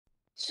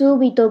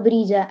Súbito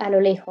brilla a lo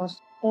lejos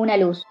una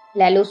luz,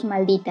 la luz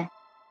maldita,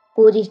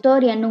 cuya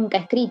historia nunca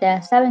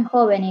escrita saben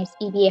jóvenes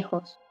y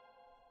viejos.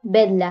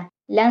 Vedla,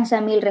 lanza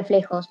mil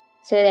reflejos,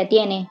 se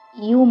detiene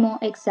y humo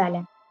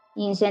exhala.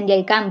 Incendia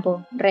el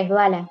campo,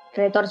 resbala,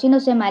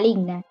 retorciéndose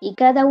maligna, y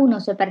cada uno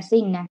se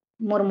persigna,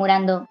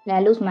 murmurando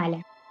la luz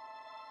mala.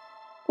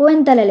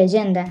 Cuenta la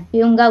leyenda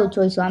que un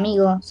gaucho y su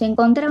amigo se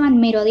encontraban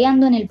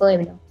merodeando en el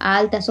pueblo, a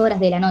altas horas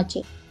de la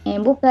noche,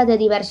 en busca de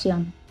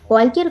diversión.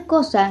 Cualquier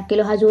cosa que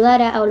los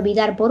ayudara a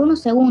olvidar por unos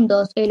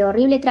segundos el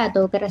horrible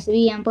trato que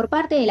recibían por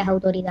parte de las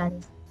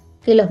autoridades,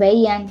 que los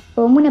veían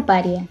como una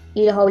paria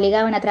y los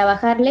obligaban a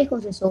trabajar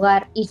lejos de su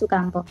hogar y su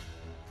campo,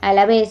 a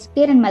la vez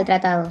que eran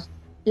maltratados.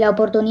 La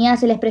oportunidad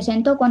se les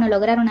presentó cuando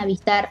lograron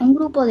avistar un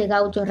grupo de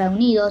gauchos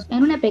reunidos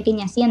en una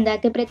pequeña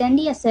hacienda que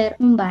pretendía ser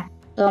un bar,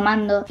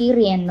 tomando y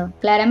riendo,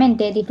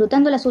 claramente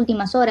disfrutando las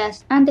últimas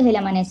horas antes del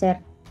amanecer.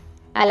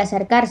 Al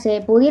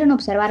acercarse, pudieron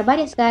observar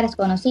varias caras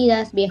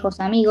conocidas, viejos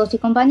amigos y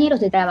compañeros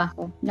de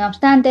trabajo. No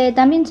obstante,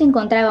 también se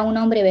encontraba un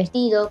hombre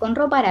vestido con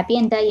ropa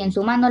harapienta y en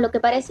su mano lo que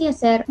parecía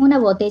ser una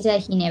botella de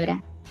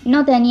ginebra.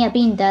 No tenía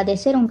pinta de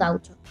ser un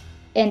gaucho.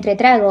 Entre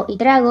trago y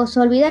trago se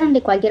olvidaron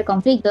de cualquier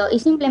conflicto y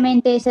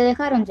simplemente se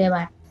dejaron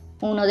llevar.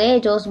 Uno de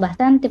ellos,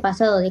 bastante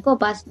pasado de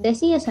copas,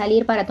 decide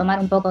salir para tomar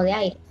un poco de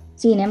aire.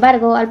 Sin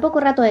embargo, al poco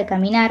rato de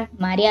caminar,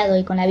 mareado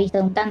y con la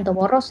vista un tanto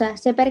borrosa,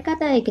 se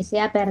percata de que se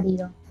ha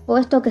perdido,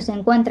 puesto que se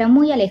encuentra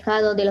muy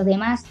alejado de los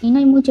demás y no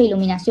hay mucha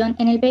iluminación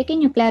en el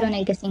pequeño claro en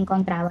el que se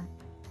encontraba.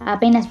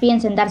 Apenas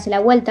piensa en darse la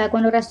vuelta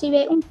cuando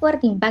recibe un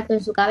fuerte impacto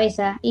en su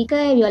cabeza y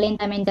cae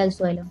violentamente al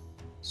suelo.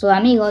 Su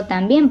amigo,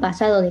 también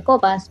pasado de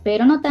copas,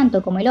 pero no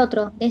tanto como el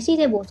otro,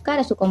 decide buscar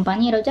a su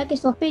compañero ya que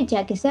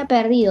sospecha que se ha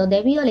perdido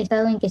debido al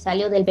estado en que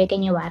salió del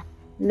pequeño bar.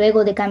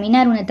 Luego de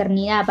caminar una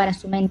eternidad para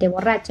su mente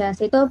borracha,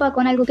 se topa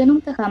con algo que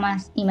nunca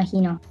jamás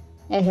imaginó.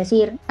 Es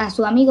decir, a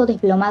su amigo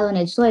desplomado en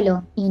el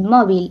suelo,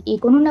 inmóvil y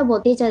con una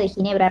botella de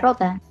ginebra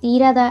rota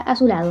tirada a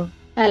su lado.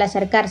 Al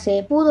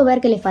acercarse, pudo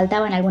ver que le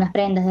faltaban algunas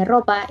prendas de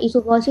ropa y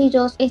sus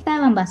bolsillos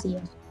estaban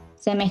vacíos.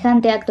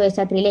 Semejante acto de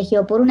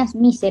sacrilegio por unas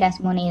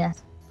míseras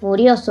monedas.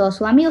 Furioso,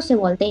 su amigo se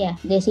voltea,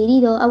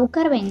 decidido a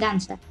buscar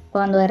venganza,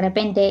 cuando de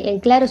repente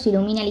el claro se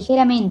ilumina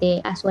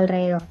ligeramente a su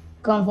alrededor.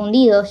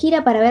 Confundido,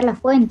 gira para ver la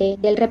fuente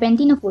del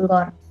repentino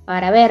fulgor,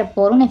 para ver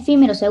por un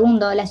efímero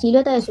segundo la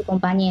silueta de su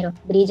compañero,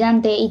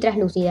 brillante y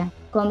traslúcida,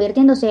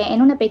 convirtiéndose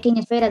en una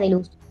pequeña esfera de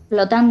luz,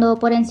 flotando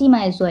por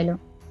encima del suelo.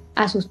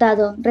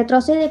 Asustado,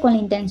 retrocede con la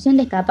intención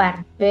de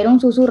escapar, pero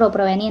un susurro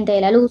proveniente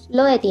de la luz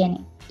lo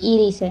detiene, y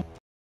dice: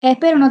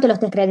 «Espero no te lo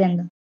estés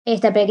creyendo.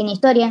 Esta pequeña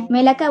historia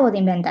me la acabo de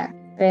inventar,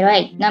 pero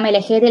hey, no me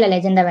alejé de la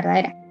leyenda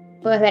verdadera».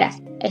 Pues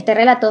verás, este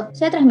relato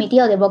se ha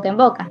transmitido de boca en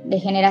boca, de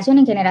generación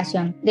en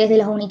generación, desde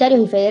los unitarios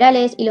y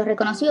federales y los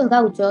reconocidos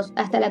gauchos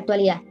hasta la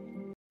actualidad.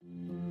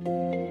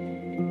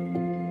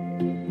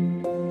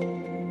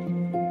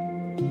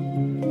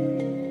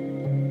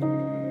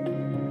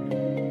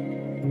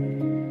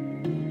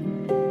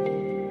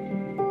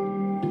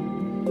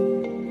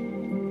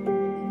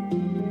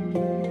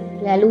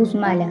 La luz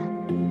mala.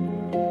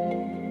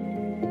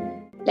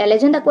 La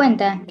leyenda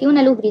cuenta que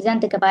una luz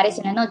brillante que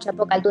aparece en la noche a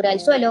poca altura del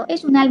suelo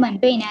es un alma en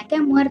pena que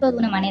ha muerto de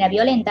una manera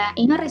violenta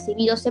y no ha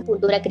recibido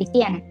sepultura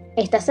cristiana.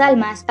 Estas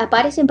almas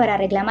aparecen para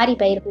reclamar y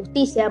pedir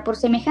justicia por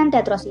semejante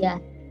atrocidad.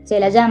 Se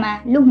la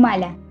llama luz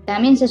mala.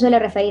 También se suele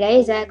referir a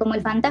ella como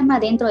el fantasma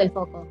dentro del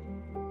foco.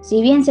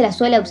 Si bien se las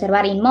suele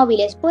observar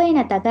inmóviles, pueden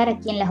atacar a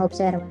quien las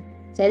observa.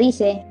 Se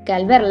dice que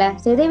al verla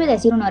se debe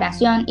decir una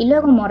oración y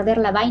luego morder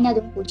la vaina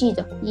de un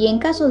cuchillo, y en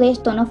caso de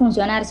esto no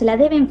funcionar se la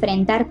debe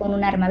enfrentar con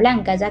un arma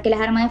blanca, ya que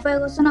las armas de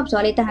fuego son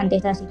obsoletas ante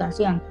esta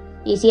situación.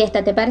 Y si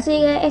esta te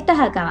persigue, estás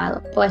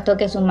acabado, puesto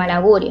que es un mal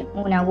augurio,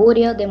 un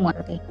augurio de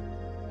muerte.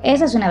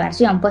 Esa es una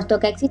versión, puesto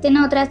que existen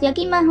otras y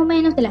aquí más o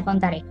menos te las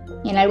contaré.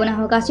 Y en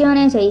algunas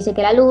ocasiones se dice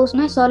que la luz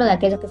no es solo de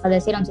aquellos que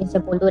fallecieron sin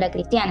sepultura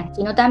cristiana,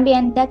 sino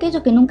también de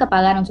aquellos que nunca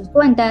pagaron sus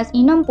cuentas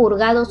y no han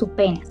purgado sus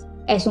penas.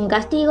 Es un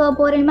castigo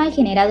por el mal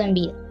generado en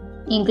vida.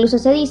 Incluso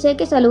se dice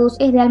que esa luz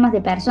es de almas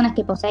de personas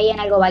que poseían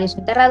algo valioso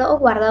enterrado o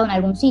guardado en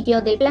algún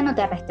sitio del plano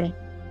terrestre,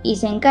 y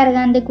se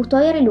encargan de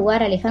custodiar el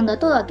lugar alejando a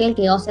todo aquel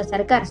que ose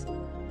acercarse.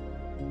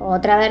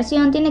 Otra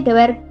versión tiene que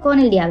ver con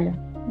el diablo.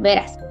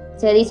 Verás,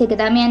 se dice que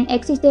también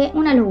existe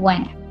una luz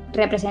buena,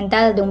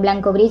 representada de un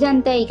blanco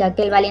brillante, y que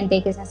aquel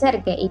valiente que se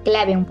acerque y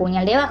clave un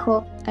puñal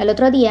debajo, al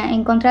otro día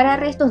encontrará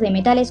restos de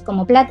metales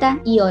como plata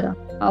y oro,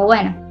 o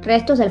bueno,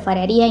 restos de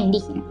alfarería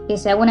indígena, que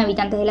según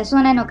habitantes de la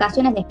zona en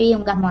ocasiones despide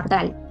un gas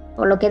mortal,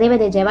 por lo que debe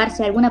de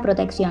llevarse alguna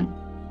protección.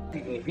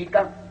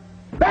 Significa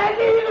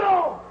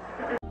peligro.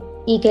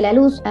 Y que la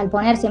luz, al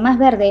ponerse más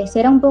verde,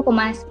 será un poco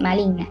más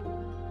maligna.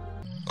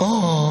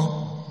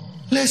 Oh,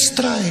 les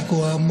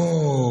traigo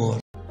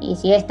amor. Y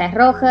si esta es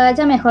roja,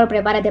 ya mejor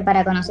prepárate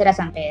para conocer a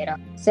San Pedro.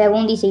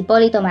 Según dice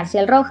Hipólito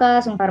Marcial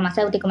Rojas, un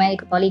farmacéutico,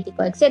 médico,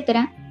 político,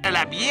 etc.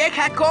 La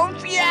vieja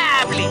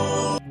confiable.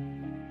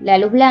 La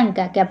luz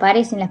blanca que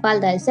aparece en la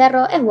falda del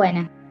cerro es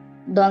buena.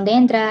 Donde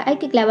entra hay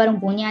que clavar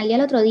un puñal y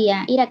al otro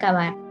día ir a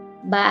cavar.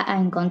 Va a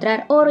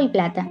encontrar oro y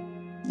plata.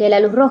 De la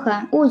luz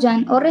roja,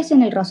 huyan o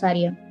recen el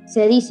rosario.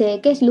 Se dice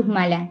que es luz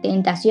mala,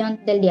 tentación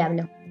del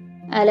diablo.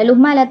 A la luz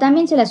mala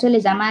también se la suele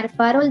llamar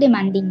farol de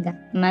mandinga.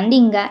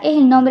 Mandinga es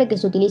el nombre que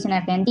se utiliza en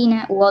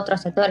Argentina u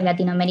otros sectores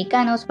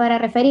latinoamericanos para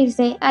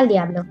referirse al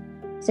diablo.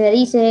 Se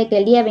dice que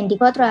el día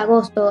 24 de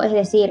agosto, es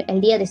decir,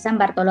 el día de San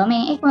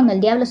Bartolomé, es cuando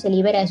el diablo se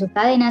libera de sus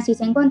cadenas y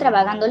se encuentra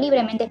vagando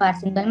libremente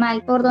esparciendo el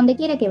mal por donde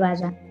quiera que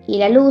vaya, y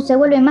la luz se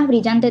vuelve más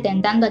brillante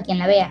tentando a quien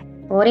la vea.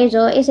 Por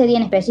ello, ese día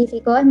en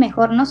específico es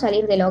mejor no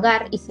salir del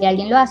hogar y si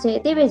alguien lo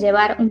hace, debe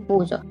llevar un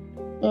puyo,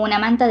 una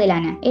manta de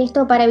lana,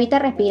 esto para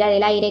evitar respirar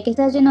el aire que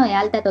está lleno de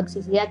alta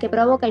toxicidad que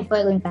provoca el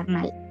fuego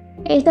infernal.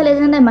 Esta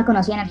leyenda es más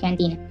conocida en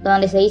Argentina,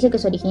 donde se dice que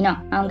se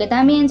originó, aunque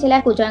también se la ha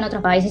escuchado en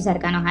otros países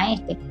cercanos a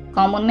este,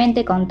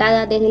 comúnmente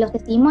contada desde los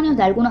testimonios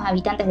de algunos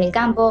habitantes del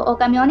campo o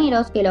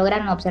camioneros que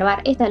lograron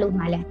observar esta luz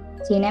mala.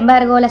 Sin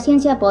embargo, la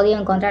ciencia ha podido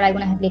encontrar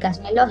algunas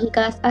explicaciones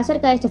lógicas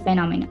acerca de este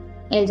fenómeno.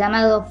 El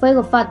llamado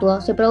fuego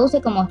fatuo se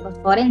produce como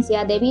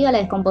fosforencia debido a la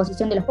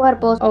descomposición de los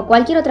cuerpos o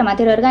cualquier otra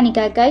materia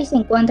orgánica que ahí se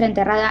encuentra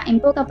enterrada en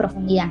poca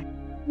profundidad.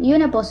 Y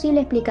una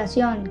posible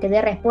explicación que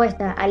dé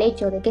respuesta al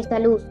hecho de que esta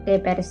luz te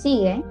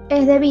persigue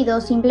es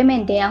debido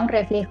simplemente a un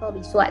reflejo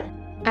visual.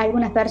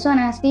 Algunas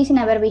personas dicen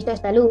haber visto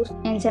esta luz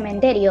en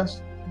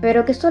cementerios,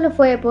 pero que solo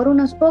fue por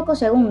unos pocos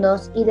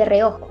segundos y de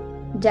reojo,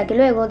 ya que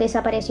luego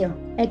desapareció.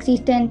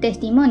 Existen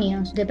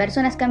testimonios de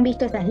personas que han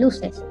visto estas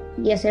luces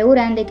y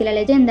aseguran de que la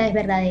leyenda es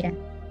verdadera.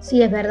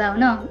 Si es verdad o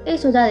no,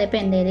 eso ya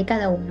depende de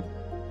cada uno.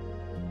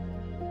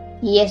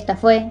 Y esta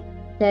fue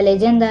la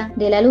leyenda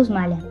de la luz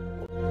mala.